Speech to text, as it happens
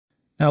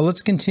Now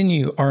let's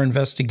continue our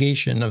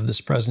investigation of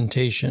this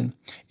presentation.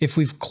 If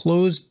we've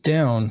closed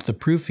down the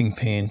proofing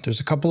pane,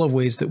 there's a couple of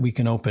ways that we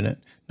can open it.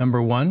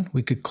 Number one,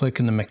 we could click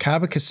in the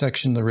Macabacus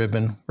section of the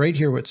ribbon, right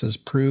here where it says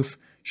Proof,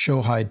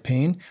 Show Hide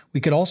Pane. We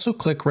could also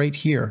click right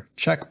here,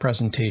 Check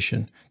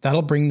Presentation.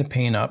 That'll bring the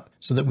pane up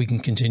so that we can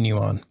continue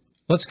on.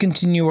 Let's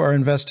continue our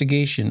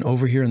investigation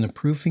over here in the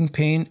proofing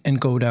pane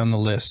and go down the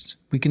list.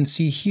 We can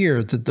see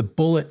here that the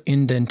bullet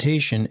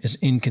indentation is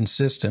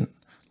inconsistent.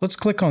 Let's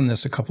click on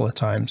this a couple of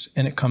times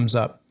and it comes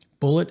up.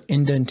 Bullet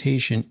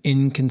indentation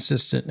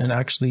inconsistent. And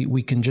actually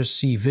we can just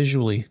see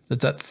visually that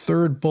that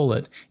third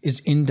bullet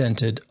is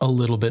indented a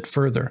little bit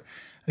further.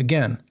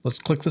 Again, let's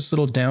click this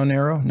little down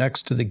arrow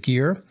next to the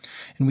gear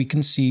and we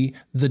can see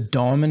the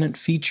dominant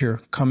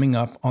feature coming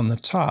up on the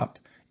top.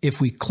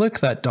 If we click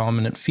that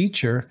dominant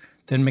feature,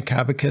 then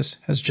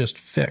Macabacus has just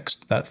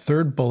fixed that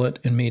third bullet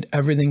and made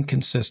everything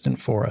consistent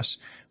for us.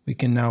 We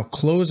can now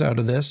close out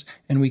of this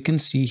and we can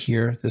see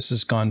here this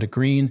has gone to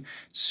green.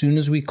 As soon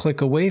as we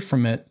click away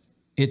from it,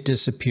 it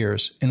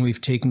disappears and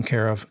we've taken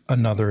care of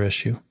another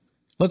issue.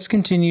 Let's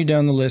continue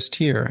down the list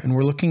here and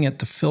we're looking at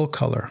the fill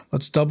color.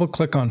 Let's double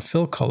click on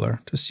fill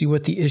color to see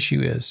what the issue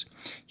is.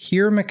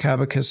 Here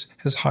Macabacus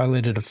has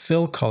highlighted a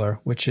fill color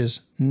which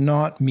is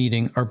not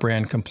meeting our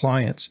brand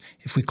compliance.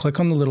 If we click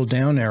on the little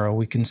down arrow,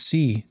 we can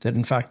see that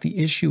in fact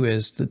the issue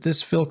is that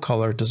this fill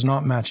color does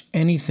not match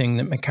anything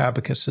that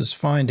Macabacus is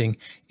finding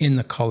in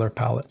the color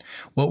palette.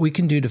 What we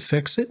can do to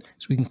fix it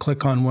is we can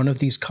click on one of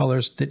these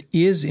colors that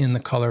is in the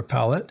color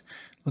palette.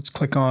 Let's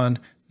click on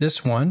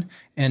this one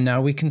and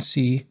now we can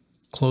see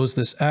close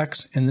this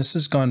X and this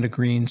has gone to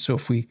green. So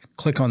if we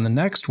click on the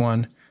next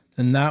one,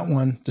 then that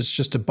one that's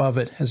just above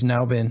it has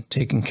now been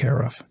taken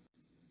care of.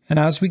 And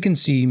as we can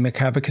see,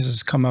 Macabacus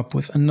has come up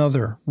with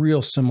another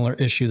real similar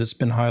issue that's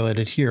been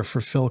highlighted here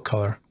for fill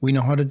color. We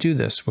know how to do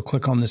this. We'll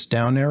click on this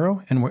down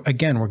arrow and we're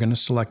going to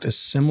select a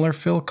similar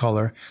fill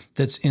color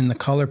that's in the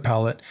color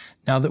palette.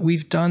 Now that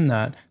we've done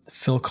that, the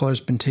fill color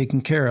has been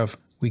taken care of,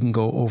 we can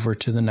go over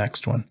to the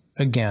next one.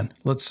 Again,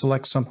 let's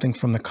select something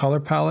from the color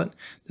palette.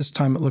 This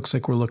time it looks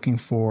like we're looking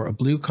for a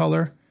blue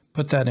color.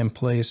 Put that in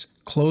place,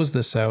 close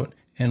this out,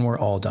 and we're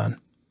all done.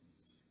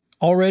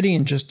 Already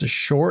in just a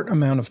short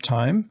amount of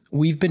time,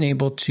 we've been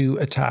able to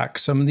attack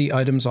some of the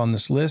items on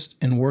this list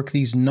and work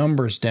these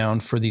numbers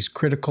down for these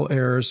critical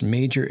errors,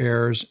 major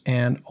errors,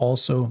 and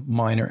also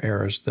minor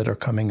errors that are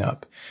coming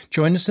up.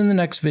 Join us in the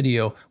next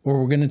video where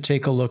we're going to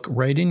take a look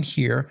right in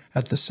here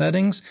at the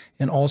settings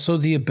and also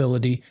the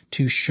ability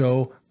to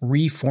show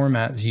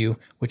reformat view,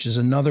 which is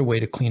another way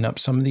to clean up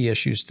some of the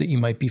issues that you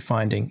might be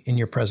finding in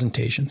your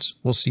presentations.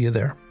 We'll see you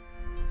there.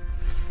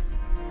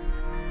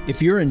 If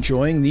you're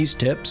enjoying these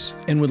tips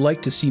and would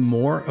like to see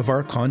more of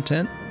our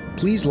content,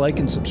 please like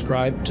and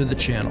subscribe to the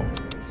channel.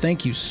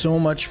 Thank you so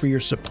much for your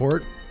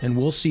support, and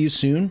we'll see you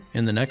soon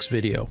in the next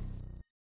video.